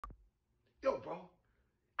Yo, bro,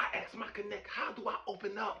 I asked my connect, how do I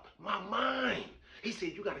open up my mind? He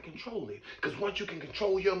said, you got to control it. Because once you can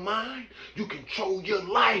control your mind, you control your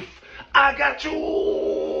life. I got you.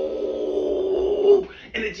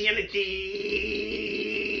 Energy, energy.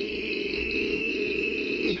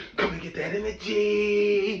 Come and get that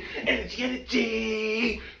energy. Energy,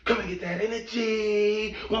 energy. Come and get that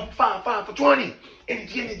energy. 155 for 20.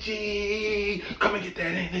 Energy, energy. Come and get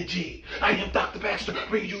that energy. I am Dr. Baxter,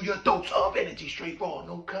 bringing you your dose of energy. Straight raw,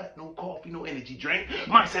 no cut, no coffee, no energy drink.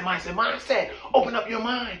 Mindset, mindset, mindset. Open up your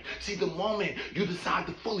mind. See, the moment you decide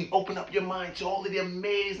to fully open up your mind to all of the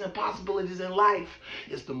amazing possibilities in life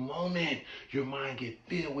is the moment your mind gets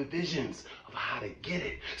filled with visions of how to get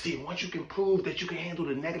it. See, once you can prove that you can handle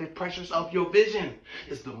the negative pressures of your vision,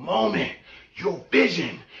 it's the moment your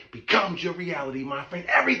vision becomes your reality, my friend.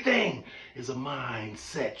 Everything is a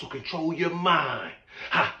mindset, so control your mind.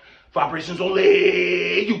 Ha! Vibrations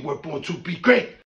only. You were born to be great.